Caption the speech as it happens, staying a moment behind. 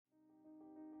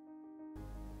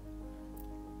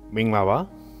မင်္ဂလာပါ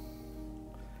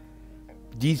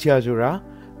ကြီးချာဆိုတာ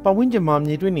ပတ်ဝန်းကျင်မှာ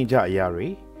မြင်တွေ့နေကြအရာတွေ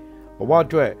ဘဝအ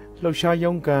တွက်လှုပ်ရှား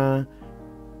ရုန်းကန်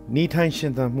နေထိုင်ရှ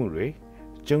င်သန်မှုတွေ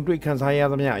ကြုံတွေ့ခံစားရ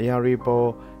သမျှအရာတွေပေါ်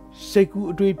စိတ်ကူး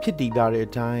အတွေ့ဖြစ်တည်လာတဲ့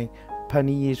အတိုင်းဖန်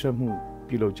တီးရေးဆွဲမှု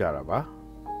ပြုလုပ်ကြတာပါ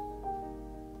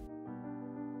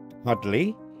ဟုတ်တယ်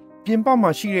ပြင်ပ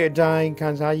မှာရှိတဲ့အတိုင်းခံ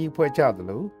စားရေးဖွဲ့ကြသ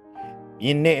လိုမြ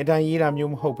င်တဲ့အတိုင်းရေးတာ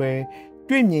မျိုးမဟုတ်ပဲ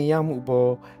တွေ့မြင်ရမှု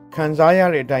ပေါ်ခံစားရ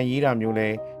တဲ့အတိုင်းရေးတာမျိုးလ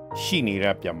ည်းရှိနေ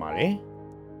တာပြန်ပါတယ်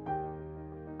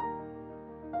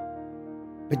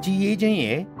ပကြီးရေးခြင်း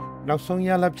ရဲ့နောက်ဆုံးရ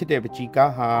လဖြစ်တဲ့ပကြီး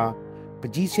ကားဟာပ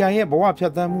ကြီးဆရာရဲ့ဘဝဖြ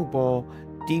တ်သန်းမှုပေါ်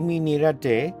တီမီနေရ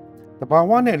တဲ့တဘာ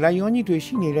ဝနဲ့လိုက်ရောညီတွေ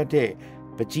ရှိနေရတဲ့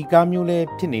ပကြီးကားမျိုးလည်း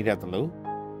ဖြစ်နေတတ်သလို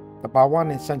တဘာဝ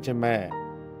နဲ့စန့်ကျင်မဲ့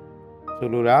ဆို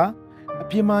လိုတာအ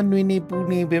ပြစ်မှာနှွေနေပူ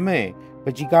နေပေမဲ့ပ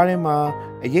ကြီးကားထဲမှာ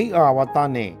အရေးအာဝတ္တ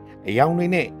နဲ့အယောင်တွေ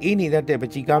နဲ့အေးနေတတ်တဲ့ပ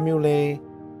ကြီးကားမျိုးလည်း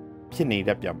ဖြစ်နေတ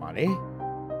တ်ပြန်ပါတယ်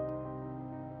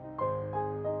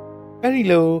အဲ့ဒီ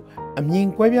လိုအမြင်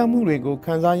ကွဲပြားမှုတွေကို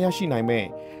ခံစားရရှိနိုင်မဲ့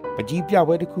ပကြီးပြ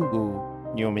ပွဲတစ်ခုကို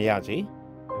ညွှန်မရစေ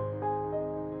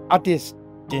artist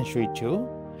Tin Shwe Cho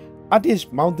artist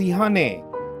Maung Thiha နဲ့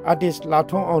artist Hla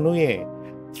Htun Aung တို့ရဲ့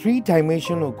 3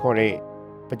 dimension လို့ခေါ်တဲ့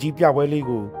ပကြီးပြပွဲလေး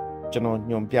ကိုကျွန်တော်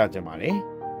ညွှန်ပြချင်ပါတယ်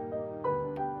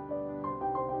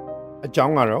အကြော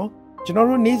င်းကတော့ကျွန်တော်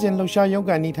တို့နေ့စဉ်လှူရှားရုန်း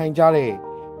ကန်နေထိုင်ကြတဲ့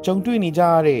ကြုံတွေ့နေကြ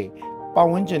ရတဲ့ပတ်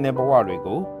ဝန်းကျင်တဲ့ဘဝတွေ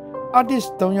ကို artist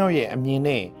 3 ယောက်ရဲ့အမြင်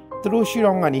နဲ့သူတို့ရှိ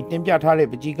တော့ကနေတင်ပြထားတဲ့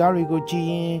ပကြီးကားတွေကိုကြည့်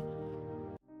ရင်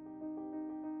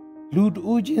လူတ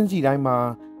ဦးချင်းစီတိုင်းမှာ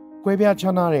ကွဲပြား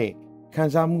ခြားနားတဲ့ခံ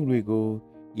စားမှုတွေကို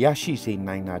ရရှိစေ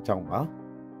နိုင်တာကြောင့်ပါ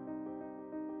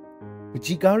ပ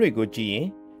ကြီးကားတွေကိုကြည့်ရင်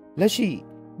လက်ရှိ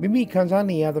မိမိခံစား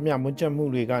နေရသမျှမွန်းကျပ်မှု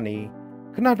တွေကနေ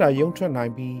ခဏတာရုံထွက်နို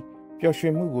င်ပြီးပျော်ရွှ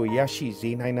င်မှုကိုရရှိစေ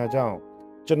နိုင်တာကြောင့်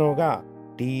ကျွန်တော်က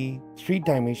ဒီ 3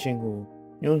 dimension ကို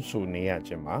ညွှန်းဆိုနေရ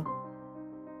ခြင်းပါ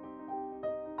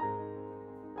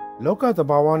လောကသ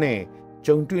ဘာဝနဲ့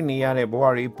ကြုံတွေ့နေရတဲ့ဘဝ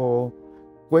တွေပေါ်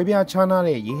ကွဲပြားခြားနား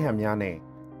တဲ့ရေးဟန်များနဲ့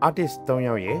artist 3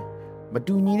 ယောက်ရဲ့မ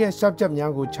တူညီတဲ့ subject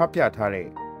များကိုချပြထားတဲ့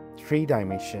 3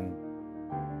 dimension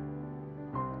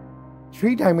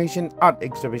 3 dimension art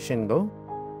exhibition ကို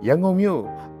ရန်ကုန်မြို့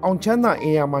အောင်ချမ်းသာအ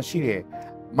င်ယာမှာရှိတဲ့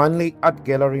Manly Art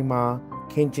Gallery မှာ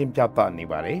ခင်းကျင်းပြသနေ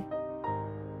ပါတယ်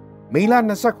မေလ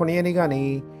29ရက်နေ့ကနေ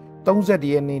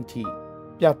30ရက်နေ့ထိ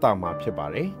ပြသမှာဖြစ်ပါ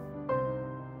တယ်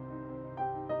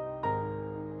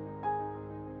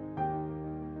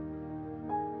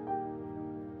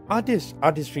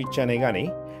artistry channel ကနေ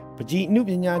ပကြီးအမှု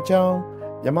ပညာအကြောင်း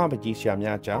မြမပကြီးဆရာ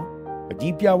များအကြောင်းပ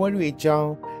ကြီးပြပွဲတွေအကြောင်း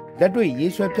လက်တွေ့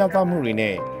ရေးဆွဲပြသမှုတွေ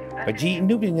နဲ့ပကြီးအ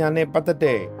မှုပညာနဲ့ပတ်သက်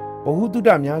တဲ့ဗဟုသုတ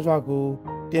များစွာကို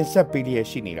တင်ဆက်ပေးလျက်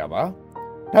ရှိနေတာပါ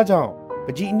ဒါကြောင့်ပ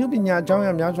ကြီးအမှုပညာအကြောင်းအ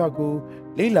ရာများစွာကို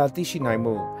လေ့လာသိရှိနိုင်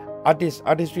မှု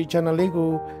artistry channel လေး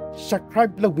ကို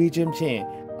subscribe လုပ်ပေးခြင်းဖြင့်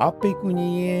အားပေးကူညီ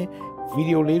ရင်းဗီ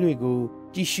ဒီယိုလေးတွေကို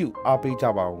ကြည့်ရှုအားပေးကြ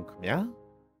ပါဦးခင်ဗျာ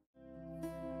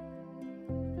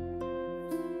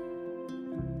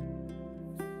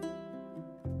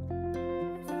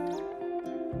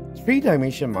3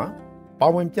 dimension မှာပါ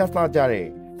ဝင်ပြသကြတဲ့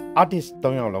artist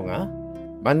 3 ယောက်လုံးက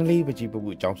မန္တလေးပကြီးပပု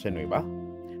အကြောင်းဆင်းတွေပါ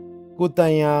ကိုတ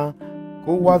န်ရာ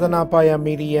ကိုဝါသနာပါရ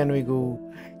မီဒီယန်တွေကို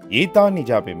ရေးသားနေ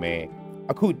ကြပေမဲ့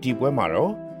အခုဒီပွဲမှာ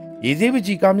တော့ရေးစေးပ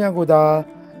ကြီးကားများကိုသာ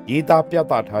ရေးသားပြ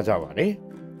သထားကြပါတယ်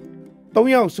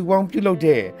3 ယောက်စုပေါင်းပြုလုပ်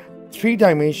တဲ့3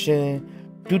 dimension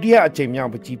ဒုတိယအကြိမ်မြော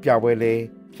က်ပကြီးပြပွဲလည်း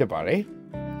ဖြစ်ပါတယ်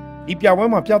ဒီပြပွဲ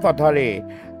မှာပြသထားတဲ့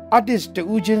artist တ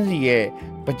ဦးချင်းစီရဲ့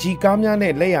ပကြီးကားများ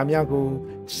နဲ့လက်ရာများကို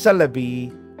ဆက်လက်ပြီး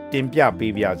တင်ပြ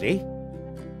ပေးပါစေ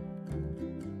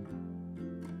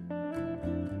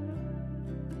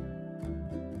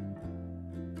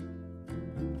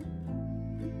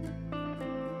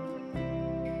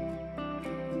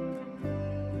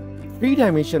3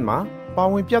 dimension မှာပါ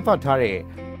ဝင်ပြသထားတဲ့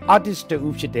artist တ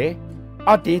ဦးဖြစ်တဲ့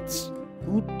artist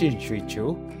ဦးတင်ရွှေချို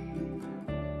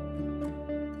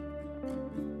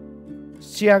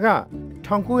ဆရာက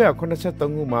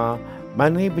1983ခုမှာမ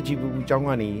န္တလေးပကြီးပပုကျောင်းက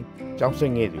နေကျောင်းဆ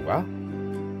င်းခဲ့သူပါ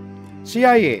ဆ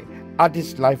ရာရဲ့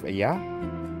artist life အရာ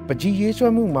ပကြီးရေးဆွဲ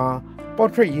မှုမှာ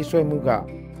portrait ရေးဆွဲမှုက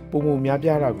ပုံပုံများ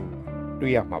ပြားတာကို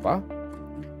တွေ့ရမှာပါ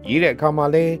ရေးတဲ့အခါမှာ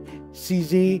လဲစီ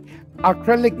စေး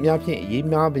acrylic များဖြင့်ရေး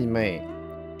များပေမဲ့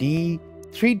ဒီ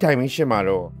 3 dimension မှာ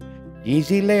တော့ရေး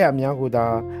စေးလက်ရများကိုသာ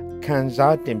ခံ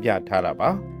စားတင်ပြထားတာပါ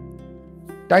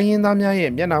တိုင်းရင်းသားများ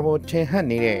ရဲ့မျက်နှာပေါ်ထင်ဟပ်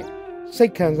နေတဲ့စိ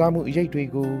တ်ခံစားမှုအရေးတွေ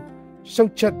ကိုစု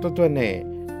ပ်ချက်တွတ်နဲ့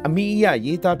အမိအယ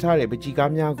ရေးသားထားတဲ့ပကြီး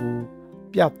ကားများကို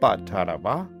ပြသထားတာ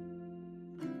ပါ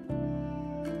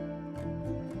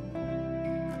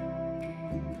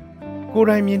ကိုယ်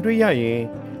တိုင်မြင်တွေ့ရရင်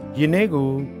ရင်ထဲကို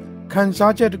ခံ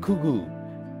စားချက်တစ်ခုခု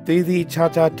သေးသေးချာ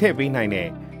ချာထည့်ပေးနိုင်တဲ့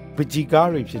ပကြီးကား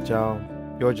တွေဖြစ်ကြောင်း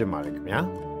ပြောချင်ပါတယ်ခင်ဗျာ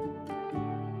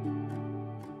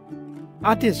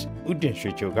artist ဦးတင်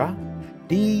ရွှေချိုက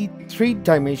ဒီ 3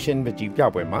 dimension ပကြီးပြ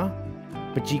ပွဲမှာ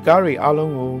ပကြီးကားတွေအား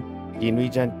လုံးကိုရေ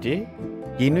နွေးချမ်း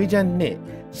1ရေနွေးချမ်း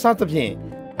2စသဖြင့်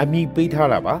အမည်ပေးထား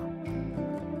တာပါ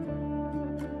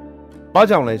ဘာ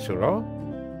ကြောင့်လဲဆိုတော့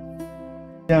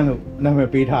ကျန်လို့နာမည်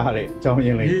ပေးထားတဲ့အကြောင်းရ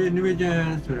င်းလေးရေနွေးချ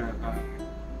မ်းဆိုတာက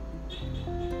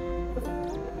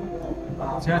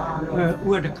ဆရာ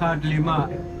ဥတခါတလေမှ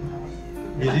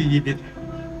ရေစီးရေးပြစ်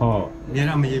ဟုတ်အ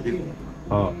များမရေးပြစ်ဟုတ်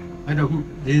အဲ့တော့ခု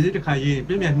ရေစီးတစ်ခါရေး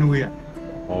ပြည့်ပြည့်နှွေးရ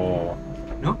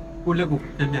နော်ကိုလက်ကိုပြ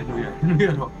ည့်ပြည့်နှွေးရ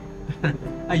တော့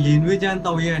အဲ့ရေနွေးချမ်း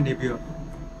တောက်ရဲနေပြီးတော့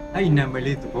အဲ့နာမည်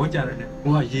လေးသဘောကျတယ်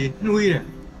ကိုကရေနှွေးတယ်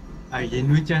အဲ့ရေ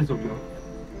နွေးချမ်းဆိုပြီးတော့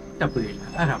တက်ပေးလာ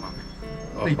အဲ့ဒါပါပဲ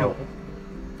သိတော့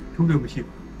ထူးလို့မရှိ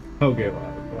ဘူးဟုတ်ကဲ့ပါ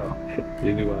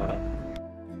ကျေးဇူးပါ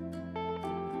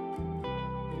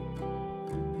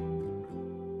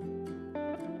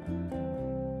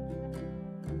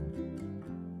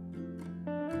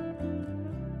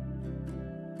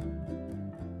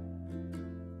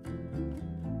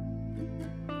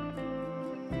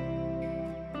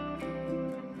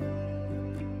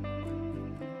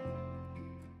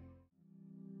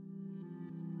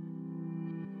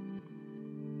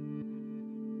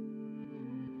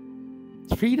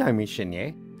 3 dimension ရဲ့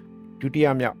ဒုတိယ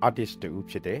မြောက် artist တူ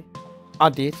ဖြစ်တဲ့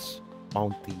artist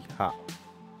Maung Thiha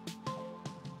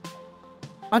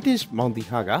artist Maung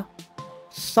Thiha က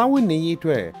စာဝတ်နေရေးအ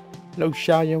တွက်လှုပ်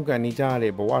ရှားရုန်းကန်နေကြရ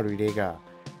တဲ့ဘဝတွေက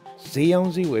ဈေးရော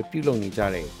င်းဈေးဝယ်ပြုလုပ်နေကြ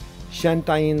တဲ့ရှမ်း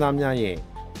တိုင်းရင်းသားများရဲ့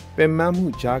ပင်ပန်းမှု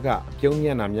ကြားကအပြုံးမျ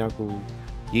က်နှာများကို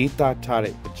ရေးသားထား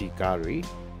တဲ့ပကြီးကားတွေ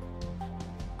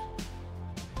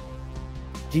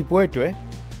ဒီပွဲအတွက်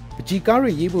ပကြီးကား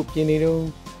တွေရေးဖို့ပြင်နေတော့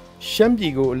ရှမ်းပြ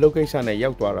ည်ကိုအလုပ်ကိစ္စနဲ့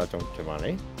ရောက်သွားတာကြောင့်ဖြစ်ပါတ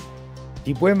ယ်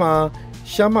ဒီပွဲမှာ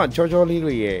ရှမ်းမချောချောလေး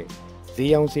တွေရဲ့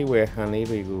ဈေးရောင်းဈေးဝယ်ဟန်လေး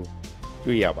တွေကို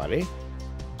တွေ့ရပါတယ်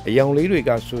အယောင်လေးတွေက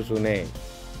ဆူဆူနဲ့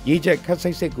ရေးချက်ခက်စိ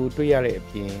တ်စိတ်ကိုတွေ့ရတဲ့အ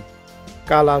ပြင်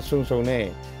ကာလာဆုံဆုံနဲ့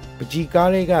ပကြီးကား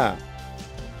တွေက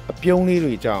အပြုံးလေး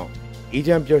တွေကြောင့်အေ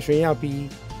ဂျင့်ပျော်ရွှင်ရပြီး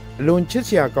အလွန်ချစ်စ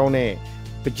ရာကောင်းတဲ့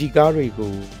ပကြီးကားတွေ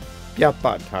ကိုပြပ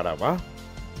ထားတာပါ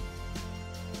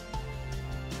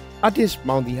artist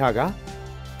Maung Thiha က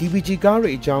ဒီပကြီးကားတွေ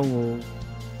အကြောင်းကို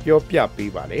ပြောပြ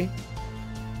ပေးပါတယ်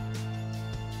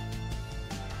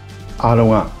အား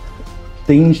လုံးက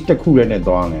things တစ်ခုလည်းနဲ့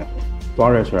သွားနေ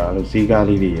သွားရဲဆိုတာလို့ဈေးကား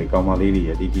လေးတွေရကောင်မလေးတွေ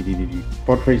ရဒီ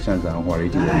portrait ဆန်ဆန်ဟိုတွေ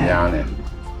ကြီးများနေ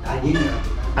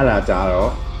အဲ့ဒါကြတော့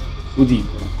ဦးဒီ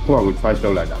ကိုယ့်အကို try လု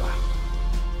ပ်လိုက်တာလား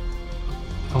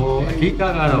ဟိုအဓိကက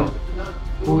တော့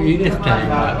ကိုရေးတဲ့ style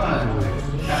က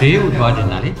ဈေးကိုသွားတင်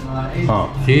တာလေဟုတ်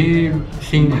ဈေး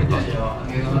ရှင်းတယ်သွား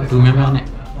သူများများနဲ့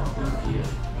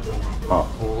ဟုတ်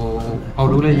ဟိုအော်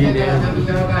လို့လည်းရေးတယ်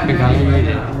ပကလည်းရေးတ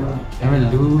ယ်ဒါပေမဲ့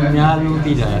လူများလူ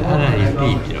သိတာအဲ့ဒါတွေသိ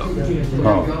ပြီးတော့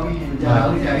ဟုတ်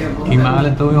ဒီမှာလ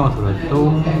ည်း3ယောက်ဆိုတော့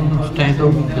3 style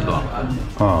 3ဖြစ်သွား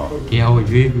ဟုတ်ဒီဟာကို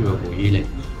ရွေးပြီးတော့ကိုရေးလိုက်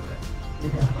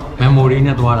memory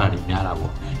နဲ့သွားတာတွေများတာ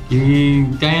ပေါ့ဒီ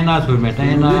တိုင်းနာဆိုပေမဲ့တို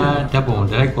င်းနာဓာတ်ပုံ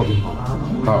direct copy မ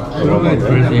ဟုတ်ဟုတ်ဘယ်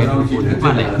လိုလဲ trace ရလို့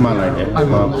မှတ်လိုက်တယ်ဟု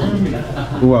တ်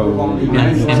ကိုပြန်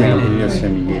ဆင်းပြီးလေးဆ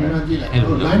င်းပြီးလေးအဲ့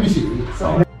လိုလားမရှိဘူး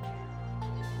ဟုတ်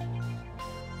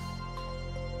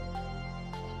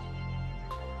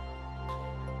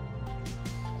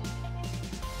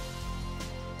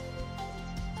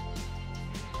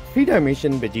3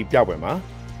 dimension ပကြီးပြပွဲမှာ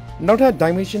နောက်ထပ်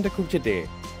dimension တစ်ခုဖြစ်တဲ့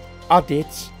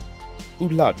artist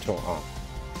Hla Htun Aung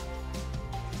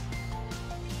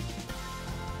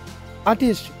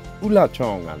artist Hla Htun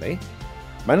Aung ကလည်း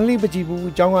မန္တလေးပကြီးဘူး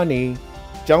အကြောင်းကနေ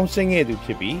ကျောင်းဆင်းခဲ့သူဖြ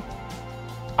စ်ပြီး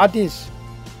artist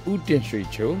ဦးတင်ရွှေ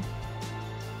ချို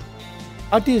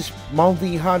artist Maung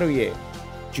Thiha တို့ရဲ့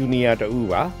junior တဦး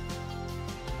ပါ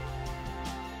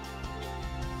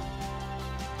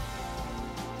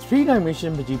3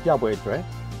 dimension ပကြီးပြပွဲအတွက်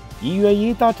ရည်ရွယ်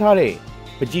ရေးသားထားတဲ့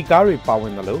ပကြီးကားတွေပါဝ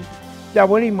င်တယ်လို့ပြ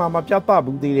ပွဲတွေမှာမပြသ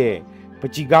ဘူးသေးတဲ့ပ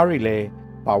ကြီးကားတွေလည်း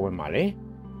ပါဝင်ပါတယ်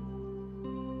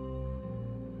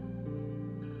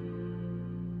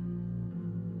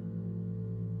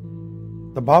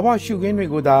တဘာဝရှုခင်းတွေ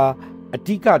ကိုသာအ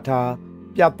ဓိကထား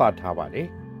ပြသထားပါတယ်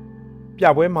ပြ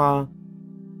ပွဲမှာ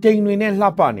တိမ်တွေနဲ့လှ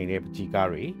ပနေတဲ့ပကြီးကား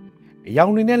တွေအယော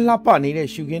င်တွေနဲ့လှပနေတဲ့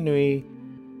ရှုခင်းတွေ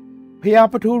ဖျား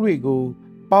ပထိုးတွေကို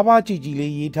ပါကြည်ကြည်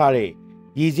လေးရေးထားတဲ့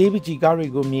ရေစေးပကြီးကားတွေ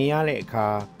ကိုမြင်ရတဲ့အခါ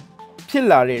ဖြစ်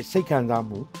လာတဲ့စိတ်ခံစား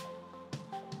မှု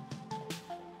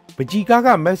ပကြီးကားက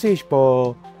message ပေါ်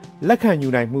လက်ခံယူ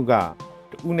နိုင်မှုက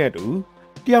တူးနဲ့တူ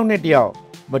တယောက်နဲ့တယောက်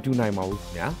မတူနိုင်ပါဘူးခ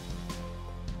င်ဗျာ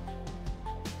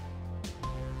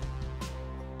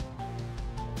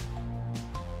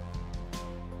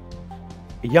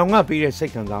အယောင်ကပေးတဲ့စိ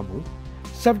တ်ခံစားမှု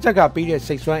subject ကပေးတဲ့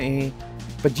စိတ်ဆွမ်းအင်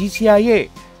ပကြီးဆရာရဲ့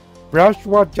brush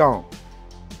work ကြောင့်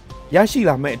ရရှိ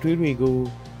လာမဲ့အတွေးတွေကို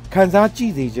ခံစားကြ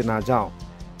ည့်စေချင်တာကြောင့်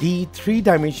ဒီ 3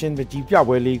 dimension ပကြီးပြ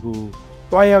ပွဲလေးကို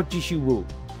တွားရောက်ကြည့်ရှုဖို့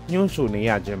ညွှန်းဆိုနေ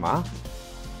ရခြင်းပါ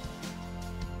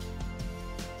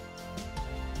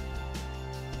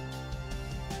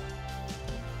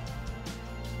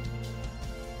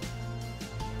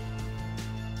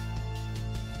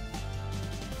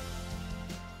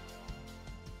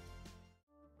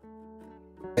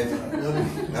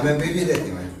နာမည်ပေးပြတဲ့ဒီ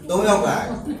မှာ3ယောက်က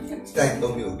စတိုင်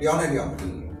3မျိုးတယောက်နဲ့တယောက်မတူ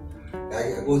ဘူးဒါ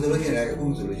အခုဆိုလို့ရှိရင်လည်းအခု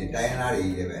ဆိုလို့ရှိရင်တိုင်းရင်းသားတွေ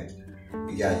ကြီးလည်းပဲ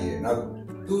ဒီကြရေးတယ်နောက်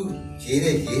သူရေး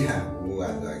တဲ့ရေးဟန်ဟိုက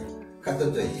ဆိုခတ်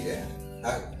တွတ်ရေးတယ်အ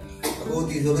ခု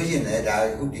ဒီဆိုလို့ရှိရင်လည်းဒါအ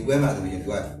ခုဒီဘက်မှာဆိုလို့ရှိရင်သူ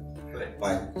က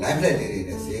ဟို line plate တွေ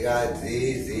နဲ့ဈေးကား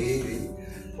ဈေး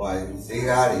ဟိုဈေး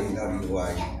ကားတွေနောက်ဒီဟို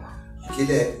ဖြစ်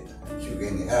တဲ့ရှုခ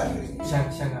င်းနေအဲ့ဒါမျိုးရှ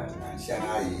န်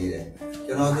ကားရေးတယ်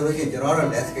ကျွန်တော်ဆိုလို့ရှိရင်ကျွန်တော်တော့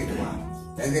landscape တွေမှာ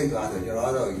landscape သွားဆိုကျွန်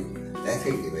တော်တော့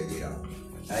landscape တွေပဲရေးတော့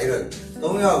အဲဒီ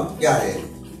တော့3ယောက်ပြတဲ့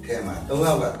ထဲမှာ3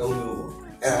ယောက်က3မျိုး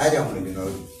ပေါ့အဲ့ကြောင့်မလို့ကျွန်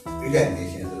တော်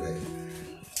presentation ဆိုတဲ့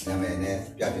နာမည်နဲ့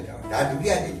ပြပြတာဒါဒုတိ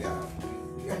ယတင်ပြတာ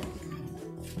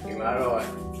ဒီမှာတော့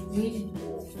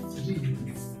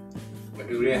မ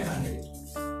တူတဲ့ဟာတွေ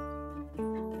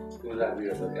ကိုစားပြီး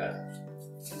တော့ပြတာ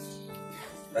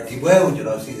ဒါဒီဘွဲကိုကျွန်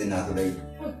တော်စီစဉ်တာဆိုတော့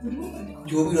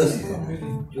ကျိုးပြီးတော့စီစဉ်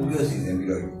ပြီး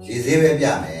တော့ရေဆေးပဲပြ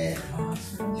မယ်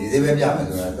ရေဆေးပဲပြမယ်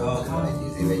ဆိုတာတော့ဆိုတော့ရေ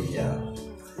ဆေးပဲရေးရတာ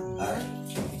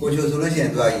ကိုချိုဆိုလို့ရှိရင်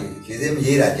သူကရေဆေးမ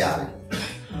ရေးတာကြား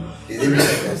ပြီရေဆေးမရေး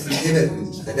တာစီဆေးပဲ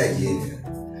တက်တက်ရေးနေတယ်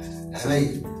ဒါပေ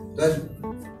မဲ့သူ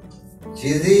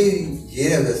ရေဆေးရေး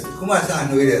တယ်ဆိုခုမှစ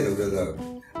နှွေးတယ်လို့ပြောတော့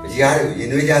မရားတယ်ရေ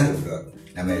နှွေးချမ်းဆိုတော့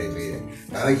နာမည်တွေပေးတယ်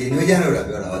ဒါပေမဲ့ရေနှွေးချမ်းလို့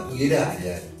ပြောတာသူရေးတာတ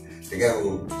ကယ်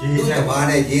ဟိုသူ့တဘာ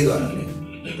နဲ့ရေးသွားတယ်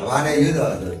တဘာနဲ့ရေးသွား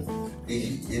တယ်ဒီ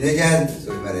ရေနှွေးချမ်း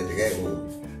ဆိုမှလည်းတကယ်ဟို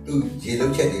သူရေ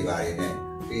လုံးချက်တွေပါတယ်နဲ့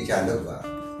ပြေချလောက်ပါ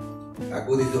အ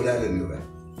ခုဒီဆိုလည်းလိုမျိုးပဲ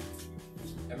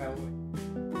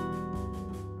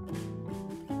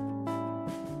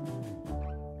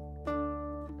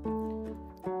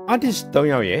artist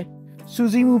 3ယောက်ရဲ့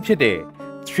စူးစီးမှုဖြစ်တဲ့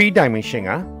3 dimension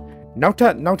ကနောက်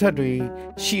ထပ်တွေ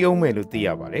ရှိအောင်မယ်လို့သိရ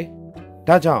ပါတယ်။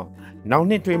ဒါကြောင့်နောက်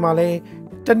နှစ်တွေမှာလည်း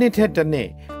တစ်နှစ်ထက်တစ်နှစ်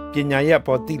ပညာရပ်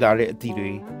ပေါ်သိလာတဲ့အသည့်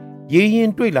တွေရေးရင်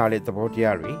တွေ့လာတဲ့သဘောတ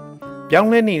ရားတွေပြောင်း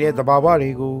လဲနေတဲ့သဘာဝ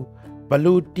တွေကိုဘယ်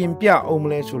လိုတင်ပြအောင်မ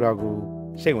လဲဆိုတာကို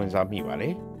စိတ်ဝင်စားမိပါတ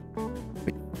ယ်။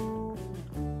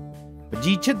ပ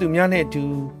ကြီးချစ်သူများနဲ့အတူ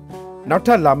နောက်ထ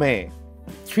ပ်လာမဲ့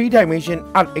3 dimension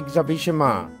art exhibition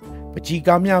မှာပကြီး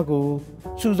ကားများကို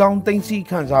စုဆောင်းသိမ်းဆည်း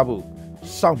ခန်းစားဖို့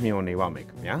စောင့်မျှော်နေပါမယ်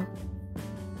ခင်ဗျာ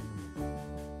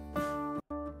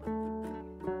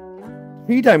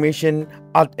3 dimension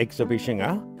art exhibition က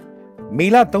မေ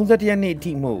လ31ရက်နေ့အ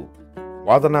ထိမှ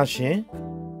ဝါသနာရှင်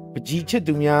ပကြီးချစ်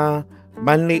သူများမ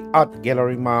န်လေး art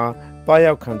gallery မှာတွား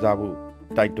ရောက်ခန်းစားဖို့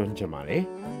တိုက်တွန်းချင်ပါတယ်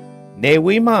နေ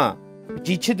ဝေးမှပ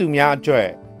ကြီးချစ်သူများအတွက်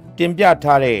တင်ပြ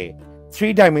ထားတဲ့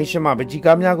3 dimension မှာပကြီး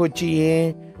ကားများကိုကြည့်ရင်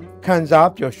ခံစား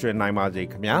ပျော်ရွှင်နိုင်ပါစေ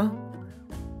ခင်ဗျာ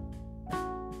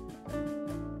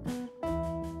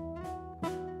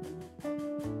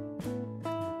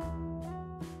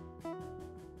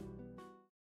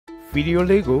ဗီဒီယို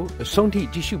လေးကိုအဆုံးထိ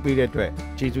ကြည့်ရှုပေးတဲ့အတွက်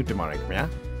ကျေးဇူးတင်ပါတယ်ခင်ဗျာ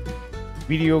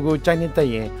ဗီဒီယိုကိုကြိုက်နှစ်သက်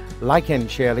ရင် like and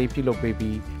share လေးပြုလုပ်ပေး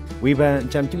ပြီးဝေဖန်အ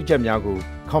ကြံပြုချက်များကို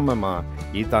comment မှာ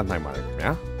ရေးသားနိုင်ပါတယ်ခင်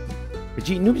ဗျာပ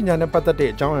ကြီးအမှုပညာနဲ့ပတ်သက်တဲ့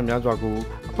အကြောင်းအရာများစွာကို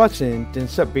အပတ်စဉ်တင်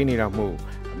ဆက်ပေးနေတာမို့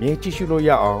အမြဲကြည့်ရှုလို့ရ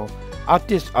အောင်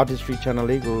artistry channel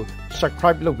လေးကို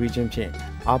subscribe လုပ်ပေးခြင်းဖြင့်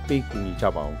အားပေးကူညီကြ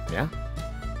ပါဦးခင်ဗျာ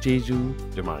ကျေးဇူး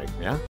တင်ပါတယ်ခင်ဗျာ